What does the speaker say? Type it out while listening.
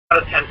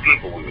out of 10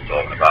 people we were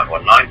talking about, or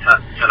 10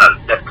 out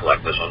of debt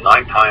collectors, or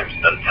 9 times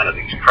out of 10 of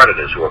these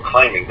creditors who are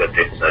claiming that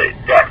it's a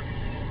debt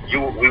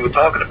we were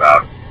talking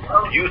about,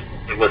 you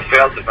will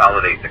fail to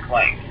validate the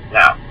claim.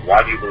 Now,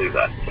 why do you believe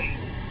that?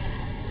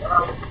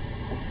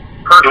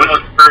 Personal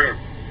experience.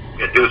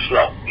 Yeah, do it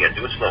slow. Yeah,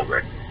 do it slow,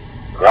 Rick.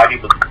 Why do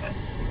you believe that?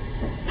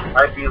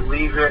 I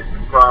believe it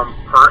from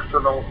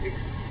personal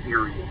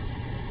experience.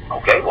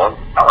 Okay, well,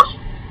 tell us.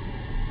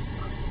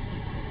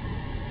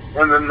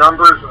 And the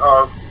numbers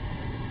of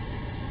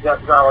debt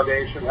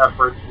validation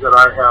efforts that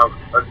I have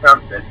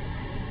attempted,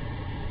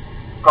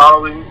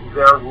 following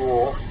their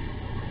rules,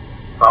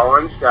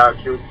 following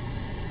statutes,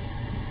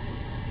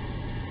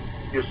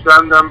 you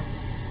send them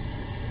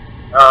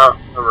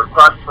a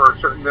request for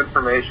certain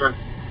information,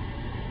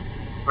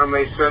 and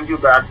they send you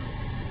back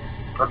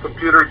a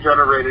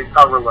computer-generated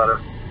cover letter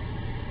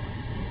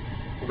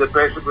that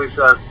basically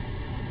says,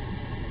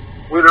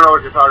 "We don't know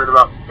what you're talking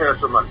about, pay us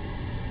some money."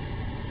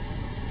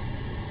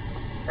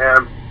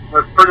 And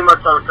that's pretty much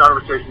how the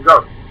conversation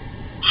goes.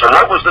 So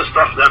what was the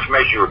stuff, the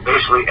information you were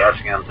basically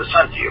asking them to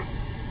send to you?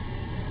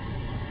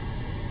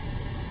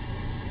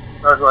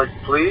 I was like,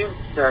 please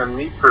send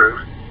me proof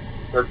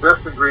that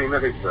this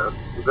agreement exists,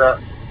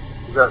 that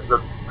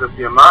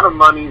the amount of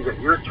money that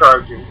you're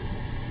charging,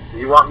 that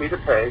you want me to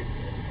pay,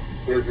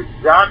 is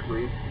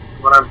exactly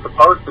what I'm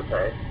supposed to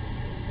pay.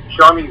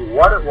 Show me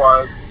what it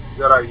was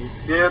that I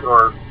did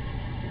or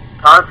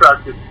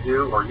contracted to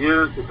do or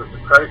used, if it's a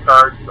credit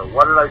card,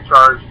 what did I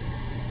charge?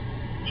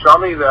 Show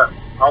me that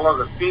all of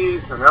the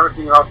fees and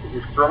everything else that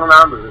you've thrown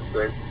onto this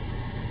thing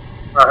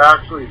are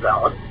actually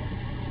valid.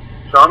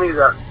 Show me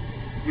that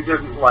you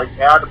didn't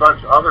add a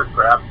bunch of other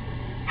crap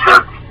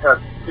that has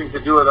nothing to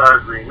do with our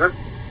agreement.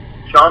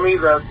 Show me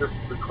that this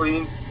is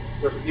clean.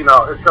 It's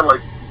kind of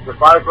like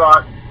if I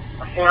bought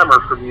a hammer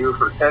from you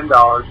for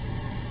 $10,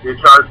 you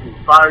charge me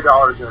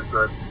 $5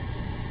 interest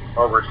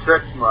over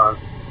 6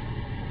 months,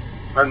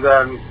 and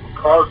then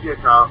close the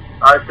account.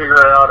 I figure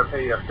out to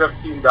pay you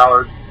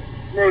 $15,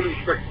 maybe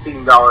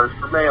 $16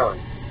 for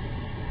mailing.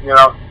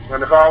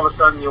 And if all of a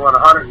sudden you want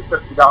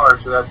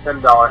 $150 for that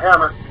 $10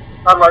 hammer,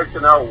 I'd like to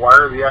know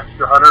where the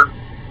extra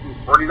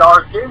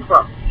 $140 came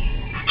from.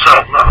 So,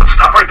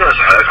 stop right there.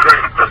 That's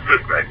great. That's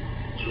good, Greg.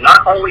 So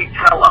not only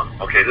tell them,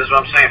 okay, this is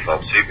what I'm saying,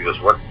 folks, see, because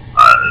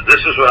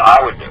this is what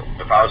I would do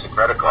if I was the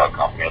credit card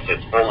company. I'd say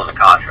it's all in the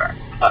contract.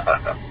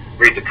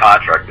 Read the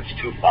contract. It's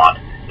too font.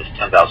 It's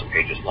 10,000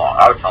 pages long.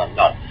 I would tell them,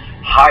 no,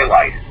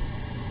 highlight it.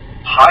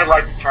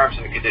 Highlight the terms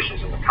and the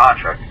conditions in the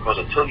contract, because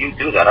until you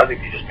do that, I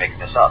think you're just making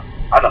this up.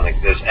 I don't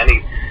think there's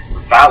any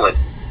valid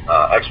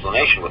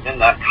explanation within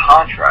that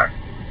contract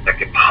that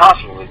could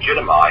possibly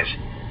legitimize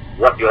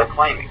what you're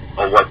claiming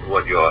or what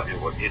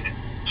you did.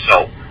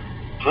 So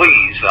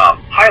please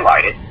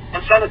highlight it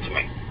and send it to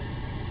me.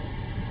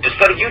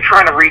 Instead of you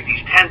trying to read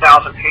these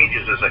 10,000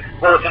 pages as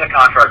well, it's in a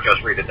contract,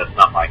 just read it, that's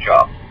not my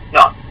job.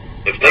 No.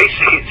 If they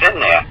see it's in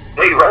there,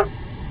 they wrote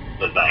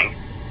the thing,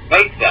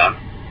 make them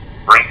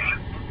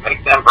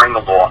bring the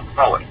law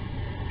forward.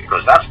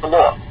 Because that's the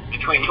law.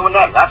 Between you and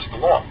them, that's the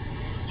law.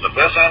 So if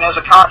they're saying there's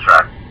a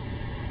contract,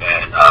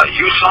 and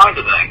you signed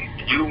the thing,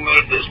 and you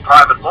made this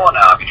private law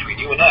now between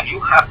you and them, you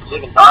have to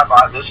live and die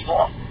by this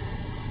law.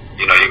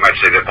 You might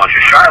say they're a bunch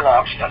of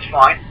Shylocks, that's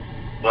fine,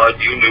 but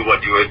you knew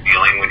what you were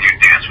dealing when you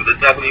danced with the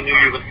devil, you knew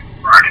you were going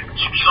to burn it.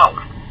 So,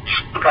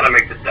 you've got to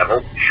make the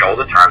devil show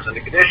the terms and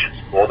the conditions,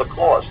 or the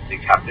clause. You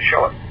have to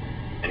show it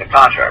in the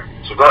contract.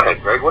 So go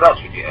ahead, Greg, what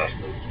else would you ask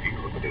those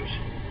people to produce?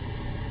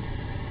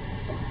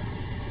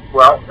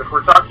 Well, if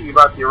we're talking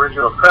about the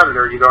original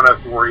creditor, you don't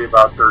have to worry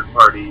about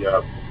third-party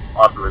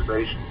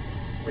authorization.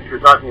 If you're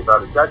talking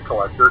about a debt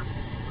collector,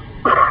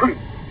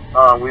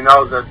 we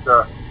know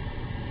that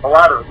a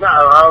lot of,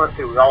 I would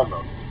say we all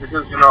know,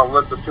 because,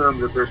 let's assume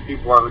that there's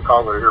people on the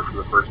call that are here for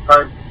the first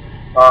time.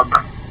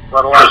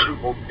 What a lot of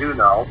people do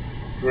know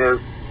is,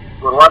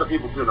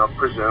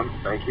 presume,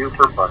 thank you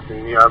for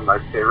busting me on my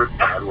favorite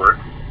bad word.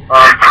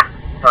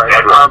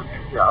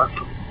 Yeah,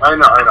 I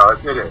know,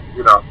 it is,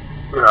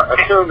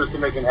 assume is to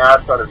make an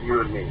ass out of you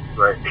and me,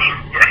 right?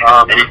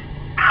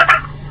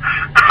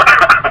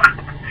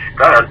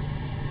 Go ahead.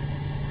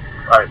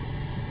 Right.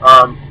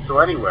 So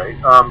anyway,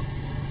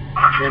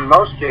 in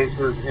most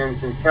cases in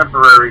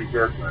contemporary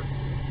business,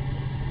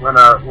 when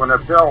a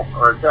bill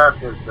or a debt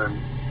has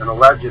been, an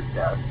alleged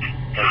debt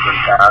has been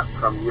passed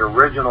from the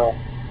original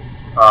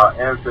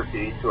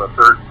entity to a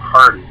third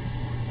party,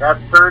 that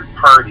third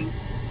party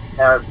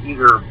has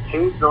either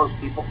paid those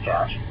people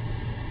cash,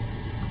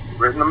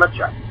 written them a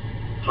check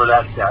for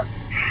that debt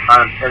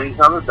on pennies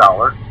on the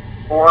dollar,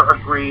 or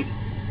agreed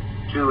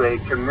to a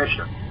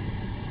commission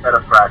at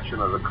a fraction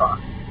of the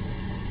cost.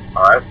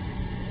 All right?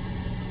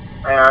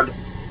 And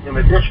in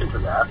addition to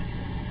that,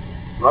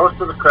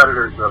 most of the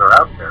creditors that are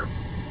out there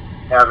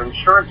have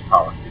insurance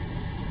policies,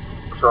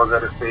 so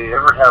that if they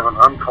ever have an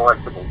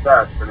uncollectible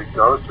debt and it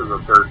goes to the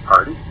third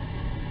party,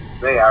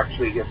 they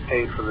actually get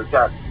paid for the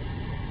debt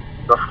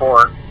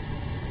before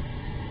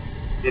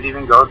it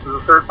even goes to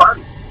the third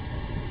party.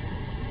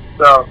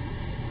 So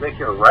they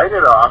can write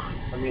it off.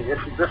 I mean, this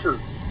is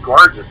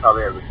gorgeous how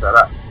they have it set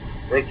up.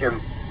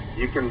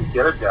 You can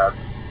get a debt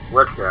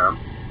with them.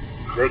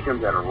 They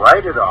can then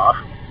write it off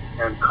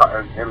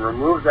and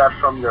remove that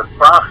from their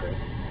profit,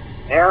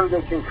 and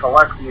they can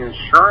collect the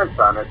insurance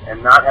on it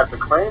and not have to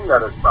claim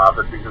that as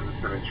profit because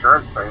it's an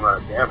insurance claim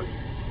on a damage.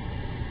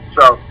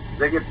 So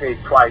they get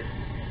paid twice,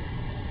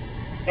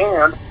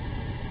 and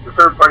the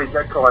third-party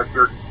debt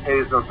collector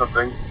pays them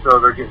something, so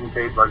they're getting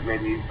paid like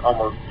maybe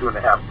almost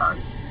 2.5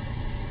 times,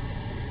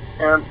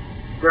 and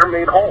they're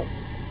made whole.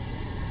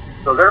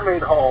 So they're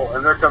made whole,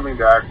 and they're coming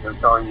back and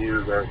telling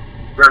you that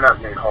they're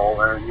not made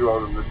whole and you owe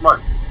them this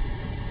money.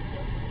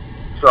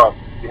 So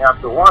you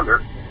have to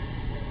wonder,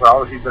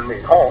 well, if you've been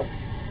made whole,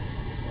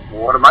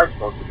 well, what am I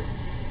supposed to do?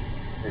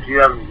 If you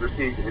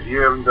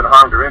haven't been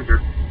harmed or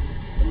injured,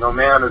 and no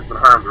man has been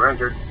harmed or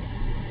injured,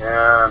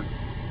 and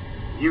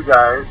you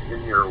guys,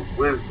 in your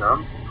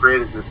wisdom,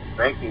 created this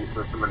banking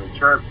system and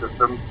insurance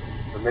system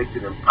that makes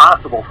it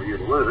impossible for you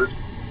to lose,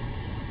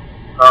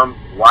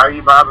 why are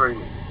you bothering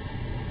me?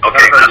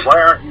 Okay, why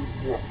aren't you?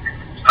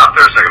 Stop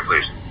there a second,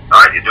 please.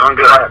 All right, you're doing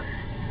good.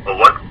 But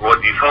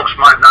what you folks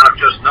might not have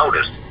just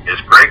noticed is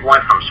Greg went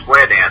from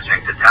square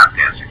dancing to tap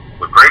dancing.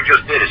 What Greg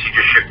just did is he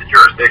just shifted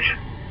jurisdiction.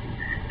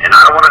 And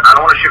I don't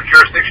want to shift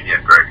jurisdiction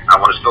yet, Greg. I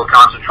want to still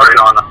concentrate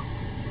on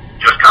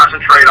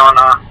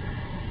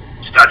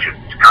statute.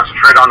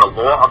 Concentrate on the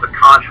law of the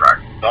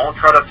contract. Don't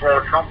try to throw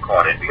a trump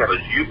card in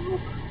because you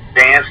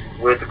danced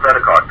with the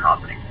credit card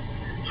company.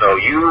 So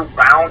you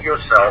bound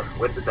yourself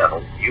with the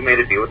devil. You made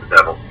a deal with the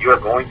devil. You are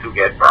going to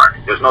get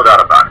burned. There's no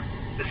doubt about it.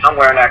 There's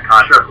somewhere in that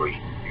contract where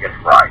you get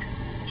fried.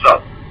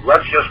 So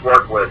let's just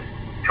work with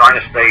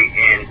trying to stay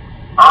in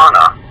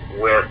honor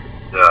with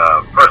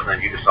the person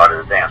that you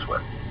decided to dance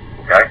with.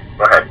 Okay?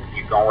 Go ahead.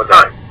 Keep going with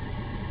that.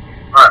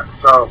 All right.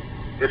 So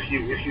if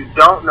you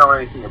don't know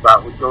anything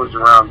about what goes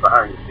around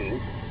behind the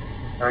scenes,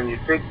 and you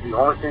think the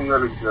only thing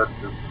that exists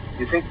is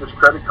you think this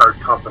credit card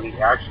company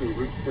actually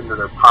reached into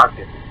their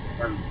pocket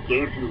and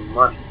gave you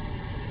money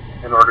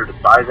in order to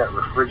buy that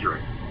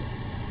refrigerator,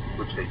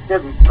 which they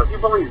didn't, but you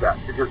believe that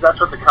because that's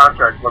what the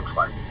contract looks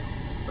like.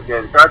 Okay,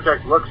 the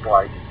contract looks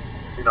like,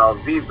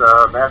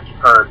 Visa,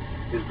 MasterCard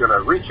is going to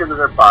reach into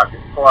their pocket,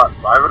 pull out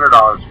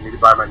 $500 for me to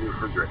buy my new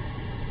refrigerator.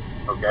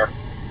 Okay?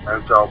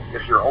 And so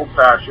if you're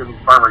old-fashioned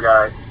farmer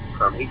guy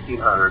from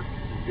 1800,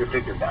 you're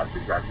thinking that's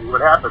exactly what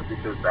happened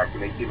because back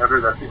in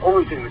 1800, that's the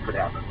only thing that could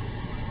happen.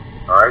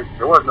 All right?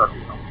 There was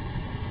nothing else.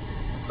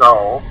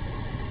 So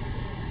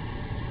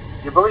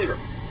you believe it.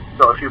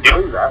 So if you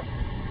believe that,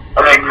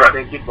 then you're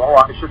thinking, well,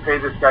 I should pay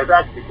this guy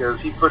back because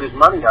he put his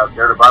money out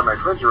there to buy my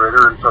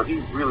refrigerator, and so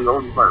he really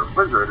owes me my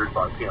refrigerator,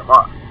 so I pay him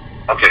off.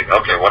 Okay.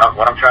 What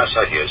I'm trying to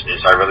say here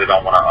is I really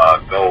don't want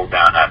to go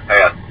down that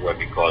path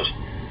because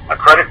a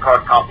credit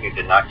card company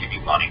did not give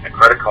you money. A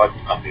credit card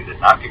company did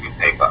not give you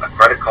paper. A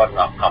credit card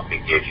company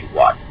gave you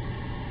what?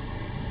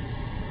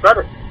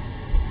 Credit.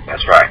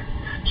 That's right.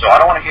 So I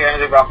don't want to hear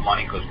anything about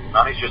money because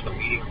money's just a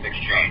medium of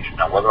exchange.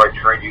 Now, whether I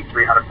trade you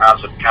 300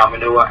 pounds of cow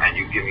manure and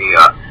you give me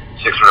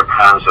 600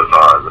 pounds of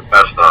the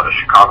best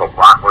Chicago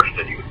bratwurst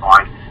that you can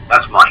find,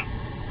 that's money.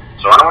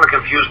 So I don't want to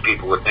confuse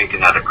people with thinking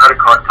that a credit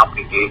card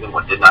company gave them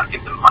or did not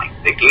give them money.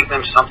 They gave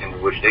them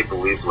something which they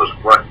believed was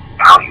worth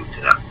value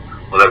to them.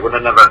 Well, they would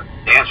have never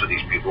danced with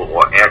these people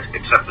or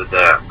accepted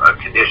their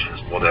conditions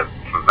for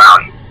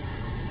value.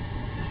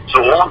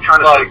 So all I'm trying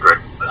to say,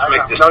 Greg, let's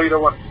make this. I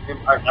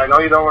know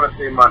you don't want to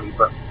say money,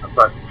 but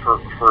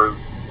for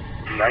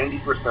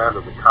 90%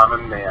 of the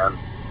common man,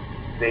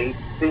 they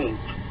think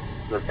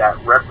that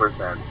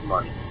represents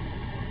money.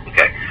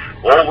 Okay.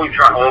 All we're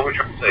trying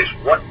to say is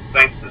what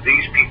things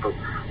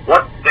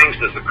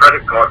does the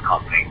credit card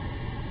company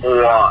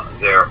or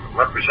their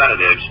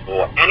representatives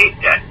or any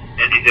debt,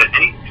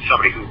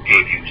 somebody who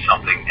gave you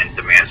something and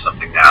demands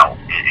something now,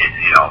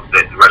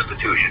 the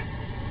restitution,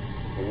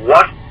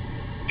 what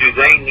do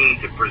they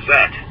need to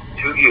present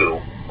to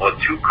you or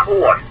to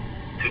court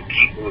to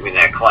keep moving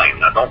that claim?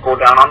 Now, don't go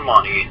down on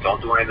money.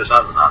 Don't do any of this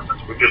other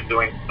nonsense. We're just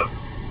doing a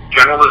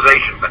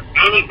generalization for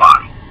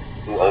anybody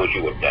who owes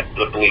you a debt,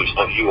 that believes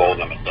you owe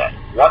them a debt.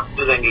 What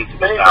do they need to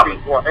establish?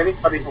 Well,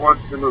 anybody who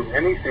wants to move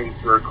anything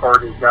through a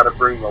court has got to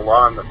bring the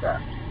law and the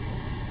facts.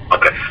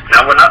 Okay.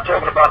 Now, we're not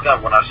talking about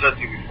that. When I said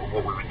to you before,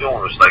 what we were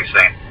doing was like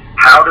saying,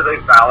 how do they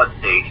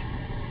validate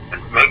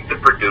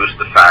and produce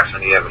the facts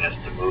and the evidence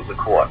to move the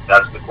court?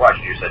 That's the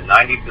question. You said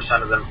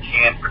 90% of them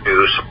can't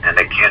produce, and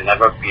they can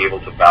never be able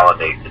to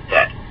validate the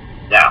debt.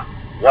 Now,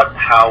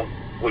 how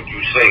would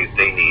you say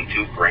they need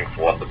to bring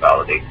forth to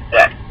validate the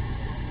debt?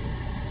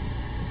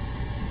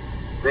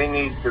 They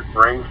need to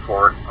bring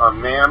forth a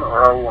man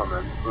or a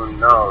woman who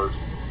knows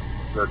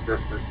that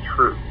this is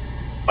true.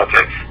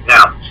 Okay.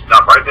 Now,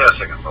 stop right there a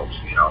second, folks.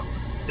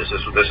 This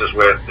is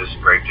where this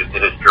Greg just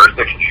did his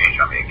jurisdiction change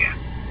on me again.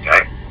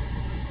 Okay?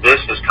 This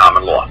is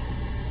common law.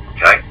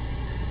 Okay?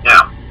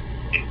 Now,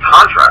 in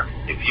contract,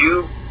 if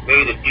you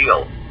made a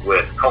deal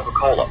with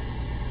Coca-Cola,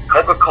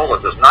 Coca-Cola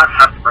does not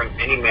have to bring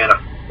any man or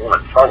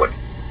woman forward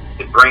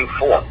to bring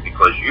forth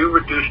because you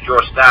reduced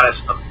your status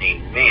of a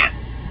man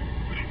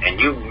and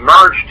you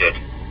merged it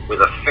with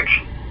a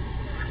fiction.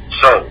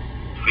 So,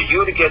 for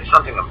you to get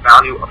something of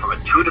value from a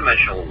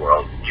two-dimensional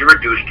world, you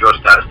reduced your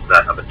status to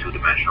that of a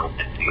two-dimensional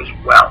entity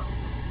as well.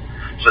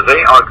 So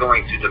they are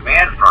going to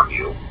demand from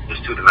you, this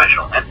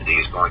two-dimensional entity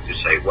is going to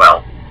say,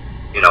 well,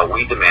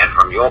 we demand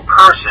from your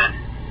person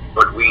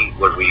what we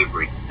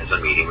agreed as a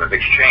medium of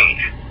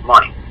exchange,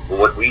 money, or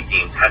what we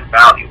deemed had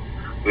value.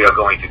 We are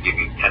going to give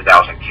you 10,000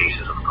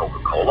 cases of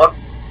Coca-Cola,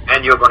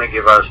 and you're going to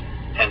give us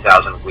 10,000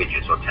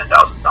 widgets or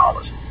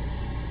 $10,000.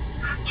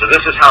 So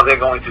this is how they're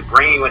going to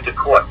bring you into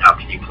court. Now,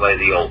 can you play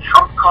the old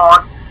trump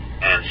card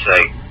and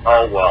say,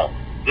 oh, well,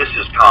 this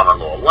is common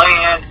law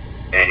land,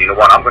 and you know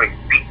what, I'm going to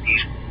beat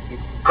these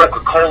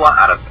Coca-Cola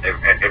out of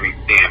every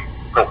damn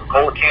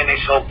Coca-Cola can they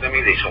sold to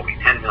me. They sold me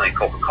 10 million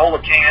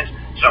Coca-Cola cans,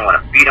 so I'm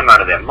going to beat them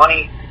out of their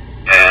money,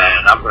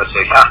 and I'm going to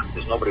say,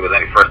 there's nobody with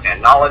any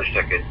first-hand knowledge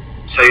that could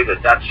say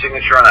that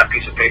signature on that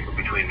piece of paper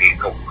between me and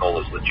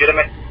Coca-Cola is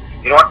legitimate.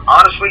 You know what,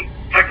 honestly,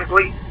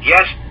 technically,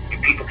 yes,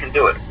 people can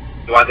do it.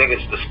 Do I think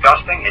it's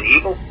disgusting and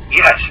evil?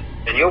 Yes.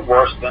 And you're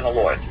worse than a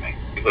lawyer to me,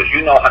 because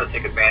you know how to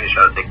take advantage,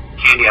 how to take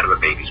candy out of a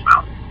baby's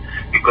mouth.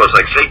 Because,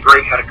 like, say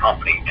Greg had a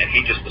company, and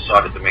he just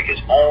decided to make his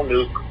own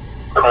new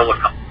cola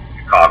company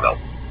in Chicago.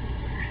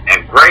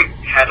 And Greg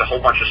had a whole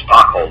bunch of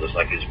stockholders,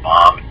 like his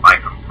mom and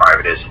Mike from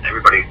Privatis, and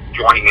everybody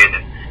joining in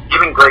and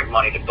giving Greg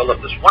money to build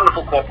up this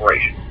wonderful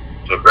corporation.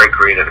 So Greg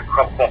created a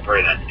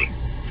corporate entity.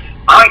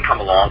 I come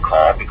along,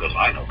 Karl, because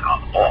I know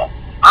common law.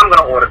 I'm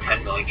going to order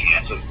 10 million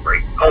cans of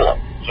Greg Cola.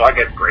 So I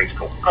get Greg's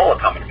Coca-Cola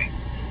coming to me.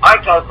 I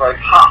tell Greg,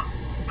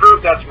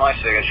 prove that's my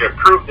signature,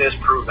 prove this,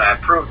 prove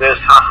that, prove this,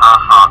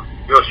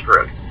 you're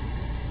screwed.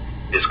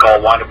 Is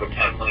Karl wind up with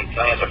 10 million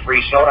cans of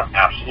free soda?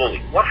 Absolutely.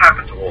 What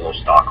happened to all those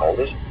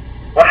stockholders?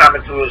 What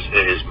happened to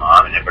his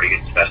mom and everybody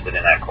gets invested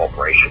in that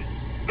corporation?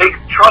 They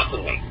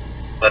trusted me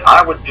that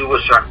I would do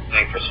a certain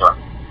thing for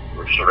certain,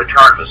 to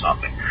return for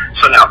something.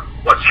 So now,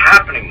 what's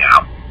happening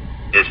now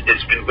is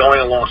it's been going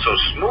along so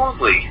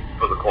smoothly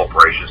for the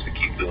corporations to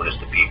keep doing this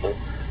to people.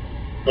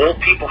 All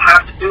people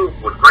have to do,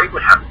 what Greg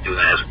would have to do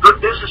then, as a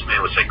good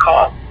businessman would say,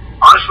 Karl,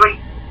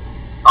 honestly,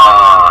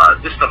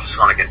 this stuff is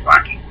going to get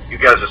wacky. You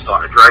guys are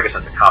starting to drag us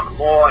into common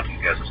law, and you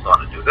guys are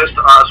starting to do this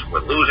to us.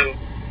 We're losing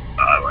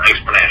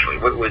exponentially.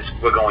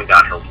 We're going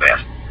downhill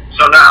fast.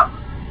 So now,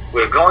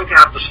 we're going to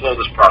have to slow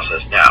this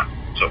process down.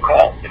 So,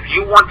 Karl, if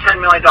you want $10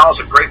 million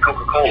of Great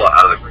Coca-Cola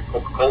out of the Great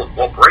Coca-Cola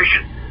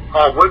Corporation,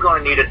 Karl, we're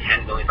going to need a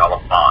 $10 million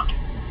bond.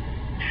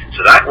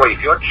 So that way,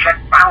 if your check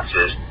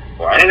bounces,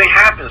 or anything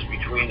happens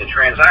between the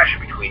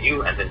transaction between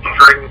you and the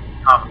trading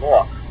common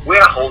law, we're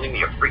holding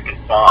your freaking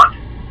bond.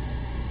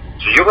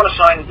 So you're going to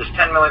sign this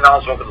 $10 million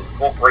over to the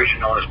corporation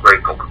known as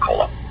Great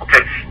Coca-Cola.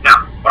 Okay?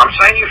 Now, what I'm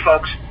saying to you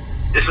folks,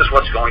 this is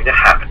what's going to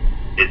happen.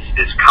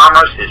 It's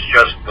commerce is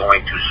just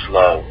going to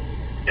slow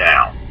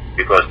down,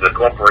 because the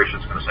corporation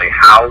is going to say,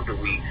 how do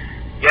we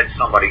get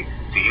somebody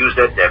to use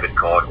their debit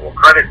card or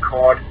credit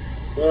card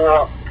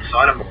or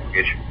sign a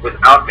mortgage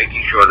without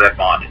making sure they're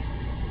bonded?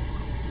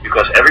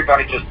 Because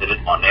everybody just did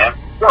it on their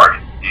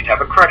word. You'd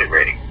have a credit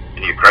rating,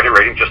 and your credit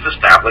rating just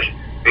established,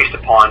 based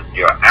upon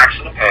your acts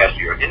in the past,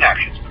 your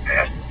inactions in the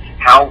past,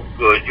 how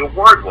good your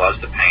word was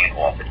to paying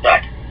off the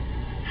debt.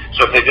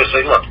 So if they just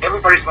say, look,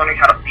 everybody's learning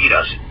how to beat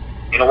us,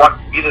 you know what?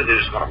 Either they're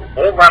just going to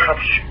all wrap up,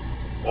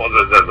 or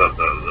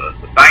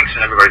the banks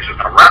and everybody's just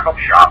going to wrap up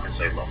shop and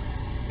say, look,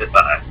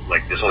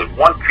 like there's only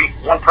one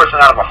person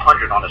out of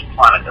 100 on this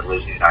planet that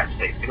lives in the United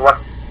States. You know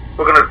what?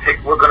 We're going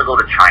to go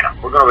to China.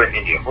 We're going to go to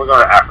India. We're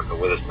going to Africa,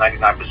 where there's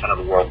 99% of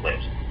the world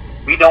lives.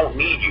 We don't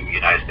need you,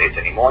 United States,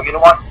 anymore. You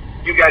know what?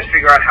 You guys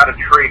figure out how to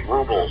trade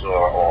rubles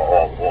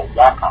or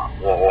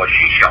wampum or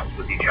seashells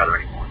with each other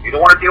anymore. You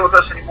don't want to deal with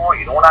us anymore.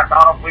 You don't want to act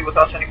honorably with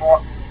us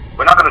anymore.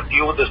 We're not going to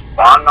deal with this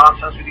bond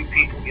nonsense with you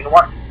people. You know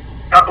what?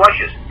 God bless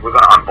you. We're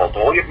going to unbolt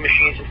all your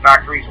machines and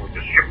factories, and we'll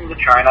just ship them to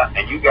China,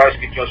 and you guys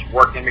could just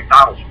work in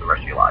McDonald's for the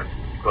rest of your lives,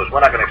 because we're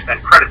not going to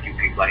extend credit to you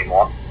people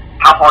anymore.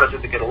 How hard is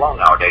it to get a loan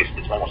nowadays?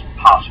 It's almost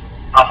impossible.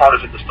 How hard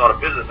is it to start a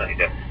business any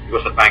day?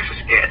 Because the banks are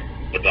scared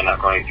that they're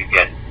not going to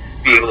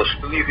be able to,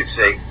 you could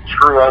say,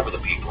 screw over the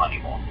people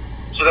anymore.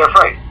 So they're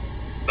afraid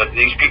that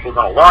these people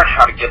are going to learn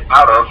how to get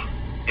out of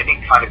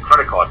any kind of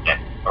credit card debt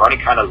or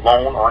any kind of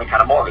loan or any kind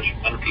of mortgage,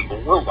 and the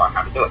people will learn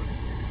how to do it.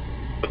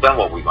 But then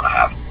what are we going to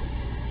have?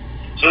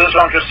 So that's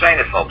what I'm just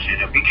saying to folks,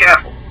 be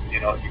careful.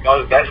 You know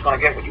the guy's going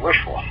to get what you wish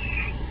for.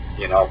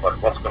 But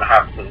what's going to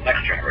happen to the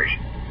next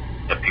generation?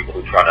 The people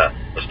who try to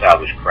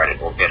establish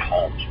credit or get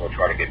homes or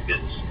try to get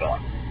businesses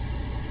going.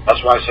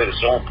 That's why I said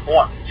it's so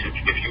important.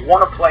 If you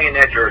want to play in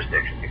their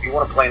jurisdiction, if you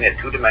want to play in their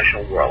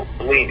two-dimensional world,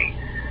 believe me,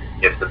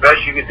 if the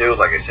best you could do,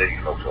 like I say to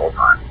you folks all the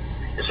time,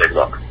 is say,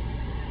 look,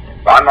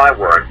 by my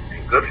word,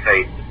 in good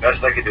faith, the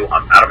best I could do,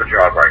 I'm out of a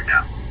job right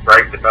now.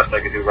 Greg, the best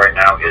I could do right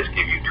now is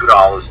give you $2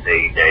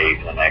 a day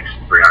for the next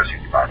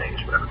 365 days,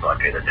 whatever, until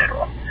I pay the debt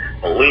off.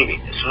 Believe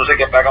me, as soon as I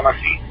get back on my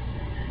feet,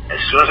 as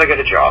soon as I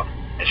get a job,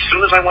 as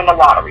soon as I win the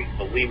lottery,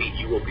 believe me,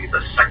 you will be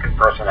the second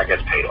person that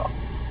gets paid off.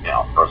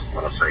 First I'm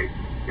going to say,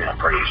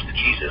 praise to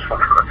Jesus,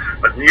 whatever.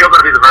 But you're going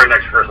to be the very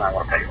next person I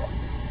want to pay off.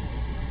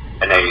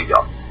 And there you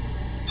go.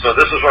 So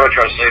this is what I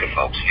try to say to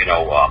folks.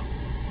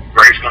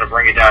 Greg's going to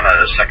bring you down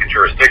a second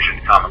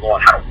jurisdiction, common law,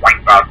 and how to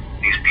wipe out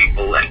these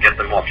people and get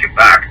them off your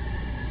back.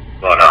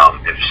 But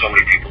if so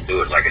many people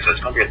do it, like I said,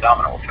 it's going to be a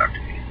domino effect.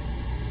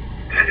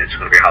 And it's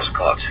going to be a house of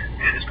cards,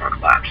 and it's going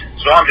to collapse.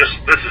 So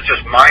this is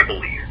just my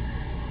belief.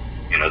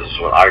 You know, this is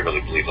what I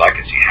really believe I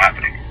can see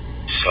happening.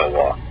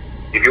 So,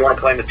 if you want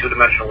to play in the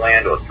 2-dimensional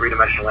land or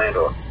 3-dimensional land,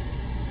 or,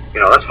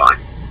 you know, that's fine.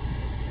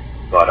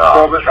 But,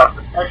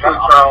 actually,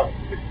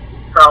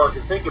 Karl, if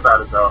you think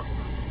about it, though,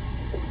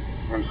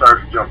 I'm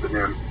sorry for jumping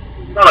in.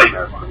 No,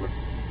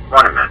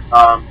 run it, man.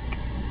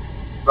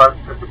 But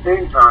at the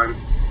same time,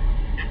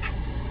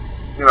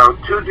 you know,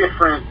 two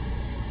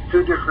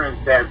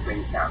different bad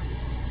things happen.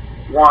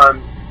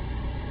 One,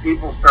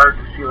 people start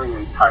feeling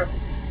entitled.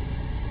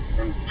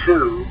 And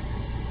two,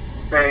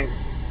 banks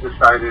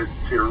decided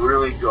to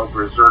really go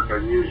berserk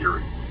on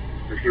usury.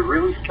 If you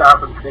really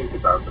stop and think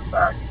about the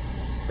fact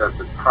that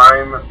the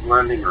prime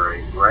lending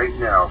rate right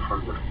now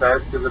from the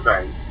Fed to the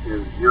banks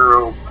is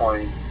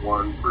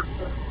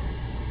 0.1%.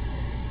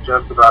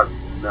 Just about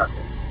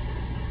nothing.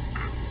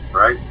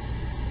 Right?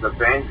 The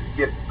banks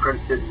get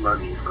printed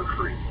money for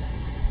free.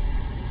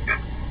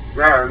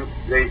 Then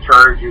they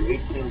charge you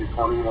 18 to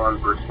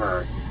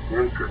 21%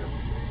 interest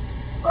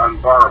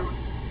on borrowing.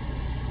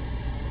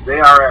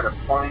 They are at a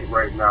point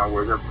right now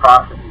where their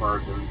profit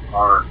margins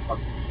are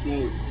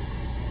obscene.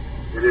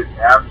 It is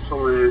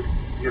absolute,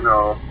 you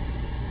know,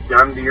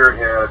 gun to your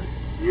head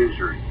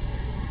usury.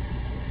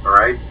 All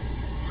right?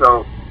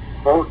 So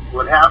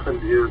what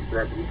happened is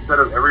that instead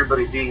of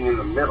everybody being in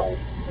the middle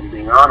and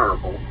being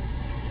honorable,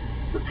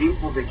 the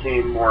people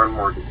became more and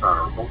more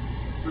dishonorable,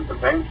 and the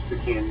banks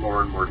became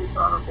more and more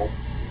dishonorable,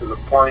 to the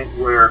point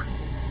where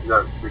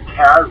the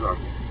chasm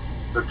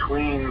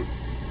between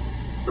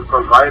the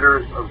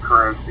providers of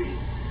currency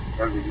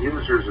and the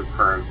users of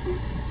currency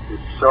is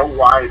so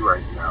wide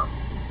right now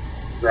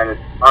that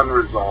it's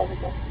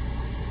unresolvable.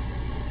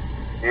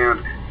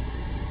 And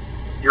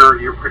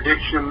your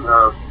prediction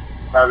of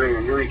having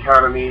a new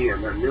economy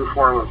and a new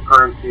form of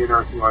currency and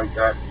everything like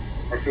that,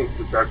 I think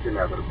that that's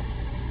inevitable.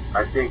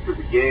 I think that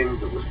the game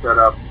that was set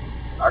up,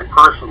 I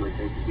personally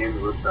think the game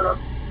that was set up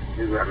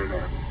is at an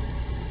end.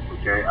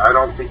 Okay? I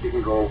don't think it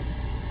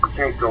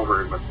can't go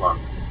very much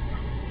longer.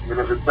 And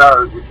if it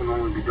does, it can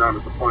only be done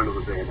at the point of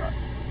the bayonet.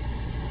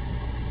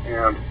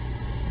 And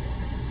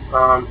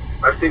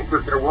I think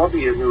that there will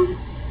be a new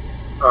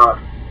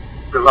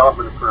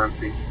development of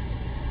currency.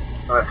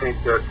 I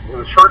think that in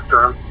the short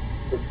term,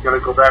 it's going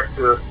to go back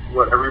to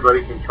what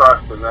everybody can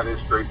trust, and that is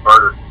straight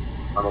barter.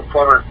 I'm a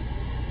plumber,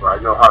 so I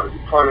know how to do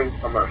plumbing.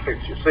 I'm going to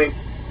fix your sink,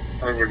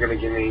 and you're going to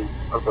give me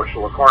a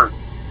bushel of corn.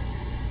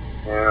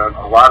 And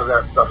a lot of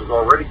that stuff is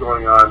already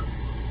going on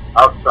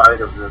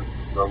outside of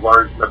the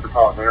large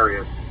metropolitan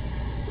areas.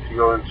 If you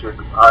go into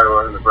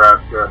Iowa and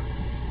Nebraska,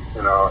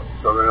 you know,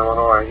 southern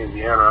Illinois,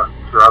 Indiana,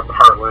 throughout the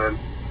heartland,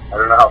 I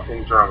don't know how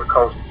things are on the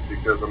coast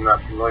because I'm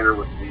not familiar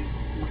with the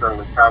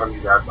internal economy.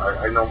 That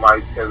I know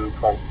my 10,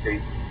 12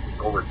 states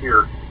over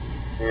here,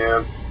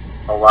 and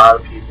a lot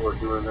of people are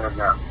doing that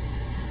now.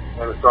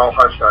 And it's all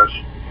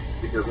hush-hush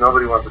because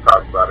nobody wants to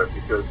talk about it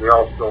because they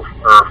all still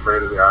are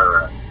afraid of the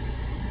IRS.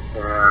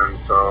 And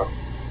so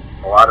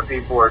a lot of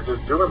people are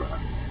just doing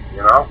that,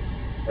 you know?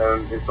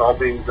 And it's all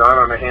being done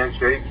on a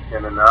handshake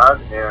and a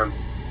nod, and,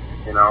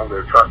 you know,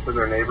 they're trusting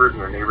their neighbors,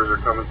 and their neighbors are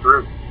coming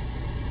through.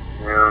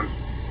 And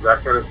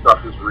that kind of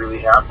stuff is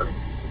really happening.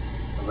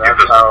 And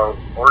that's how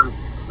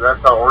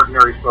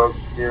ordinary folks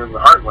in the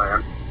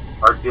heartland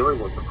are dealing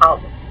with the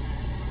problem.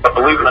 But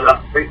believe it or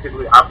not,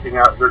 basically opting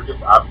out. They're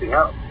just opting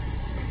out.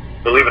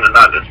 Believe it or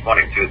not, it's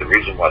funny too. The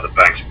reason why the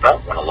banks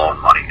don't want to loan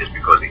money is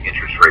because the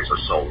interest rates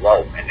are so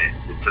low, and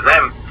to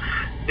them,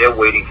 they're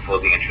waiting for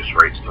the interest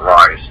rates to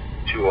rise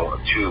to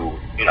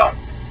you know,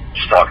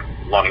 start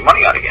loaning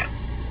money out again.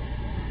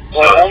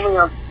 Well, so, only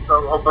on.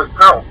 But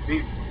Karl,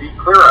 be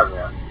clear on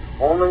that.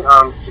 Only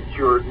on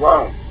secured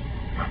loans.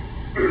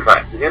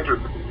 Right. The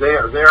interest they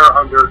are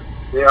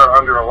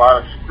under a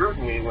lot of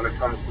scrutiny when it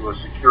comes to a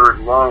secured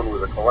loan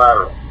with a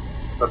collateral,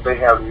 but they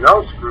have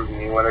no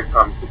scrutiny when it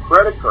comes to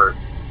credit cards,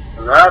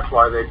 and that's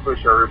why they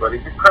push everybody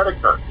to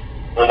credit cards.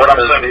 Well, what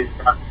I'm saying,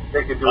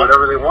 they can do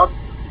whatever they want.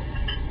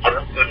 What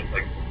I'm saying is,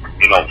 like,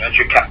 you know,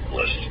 venture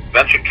capitalists.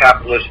 Venture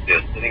capitalists,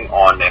 they're sitting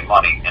on their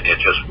money and they're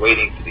just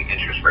waiting for the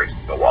interest rates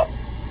to go up.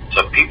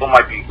 So people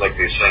might be, like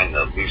they're saying,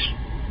 these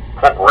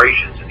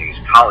corporations and these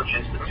college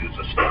institutes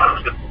are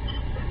still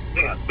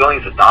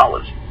billions of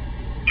dollars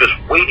just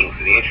waiting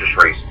for the interest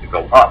rates to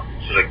go up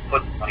so they can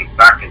put the money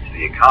back into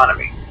the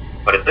economy.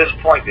 But at this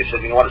point, they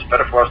said, you know what, it's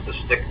better for us to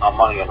stick our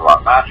money under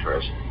our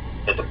mattress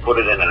than to put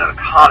it in an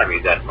economy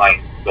that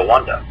might go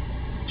under.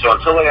 So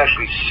until they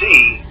actually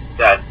see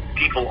that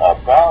people are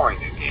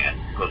borrowing again,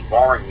 because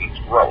borrowing means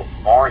growth.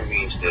 Borrowing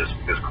means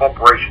there's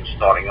corporations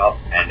starting up,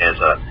 and there's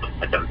a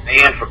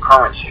demand for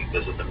currency.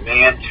 There's a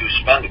demand to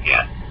spend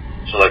again.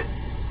 So like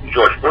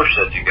George Bush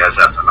said to you guys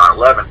after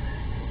 9/11,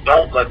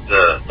 don't let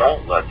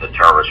the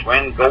terrorists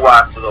win. Go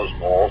out to those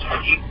malls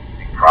and keep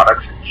buying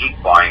products and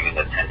keep buying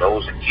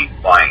Nintendos and keep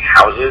buying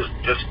houses.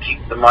 Just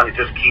keep the money.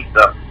 Just keep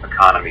the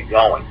economy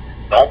going.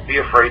 Don't be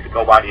afraid to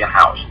go out of your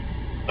house.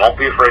 Don't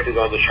be afraid to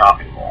go to the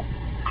shopping mall.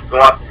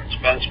 Go out there and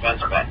spend.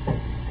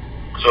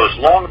 So as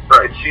long as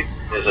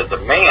there's a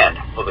demand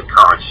for the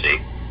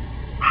currency,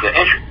 the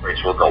interest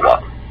rates will go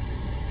up.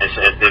 And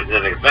so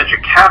the venture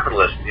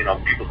capitalists,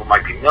 people who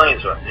might be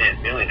millionaires or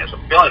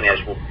billionaires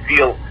will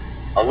feel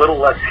a little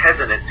less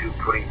hesitant to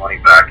putting money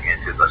back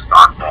into the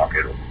stock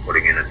market or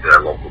putting it into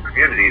their local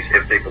communities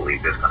if they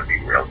believe there's going to be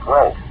real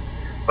growth.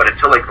 But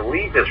until they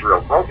believe there's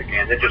real growth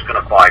again, they're just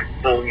going to buy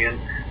bullion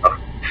of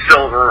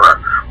silver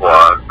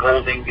or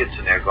gold ingots,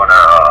 and they're going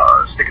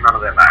to stick it under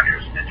their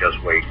mattress and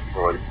just wait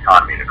for the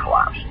economy to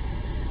collapse.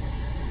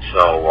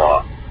 So,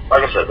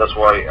 like I said, that's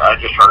why I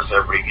just try to say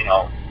everybody,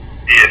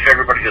 if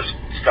everybody just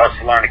starts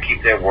to learn to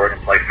keep their word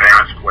and play fair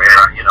and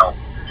square,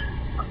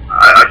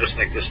 I just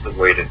think this is the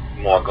way to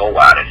more go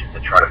at it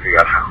and try to figure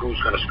out who's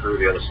going to screw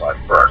the other side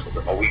first.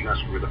 Are we going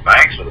to screw the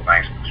banks, or the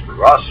banks going to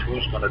screw us?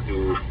 Who's going to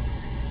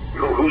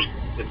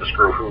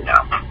screw who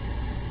now?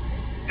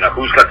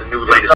 Who's got the new latest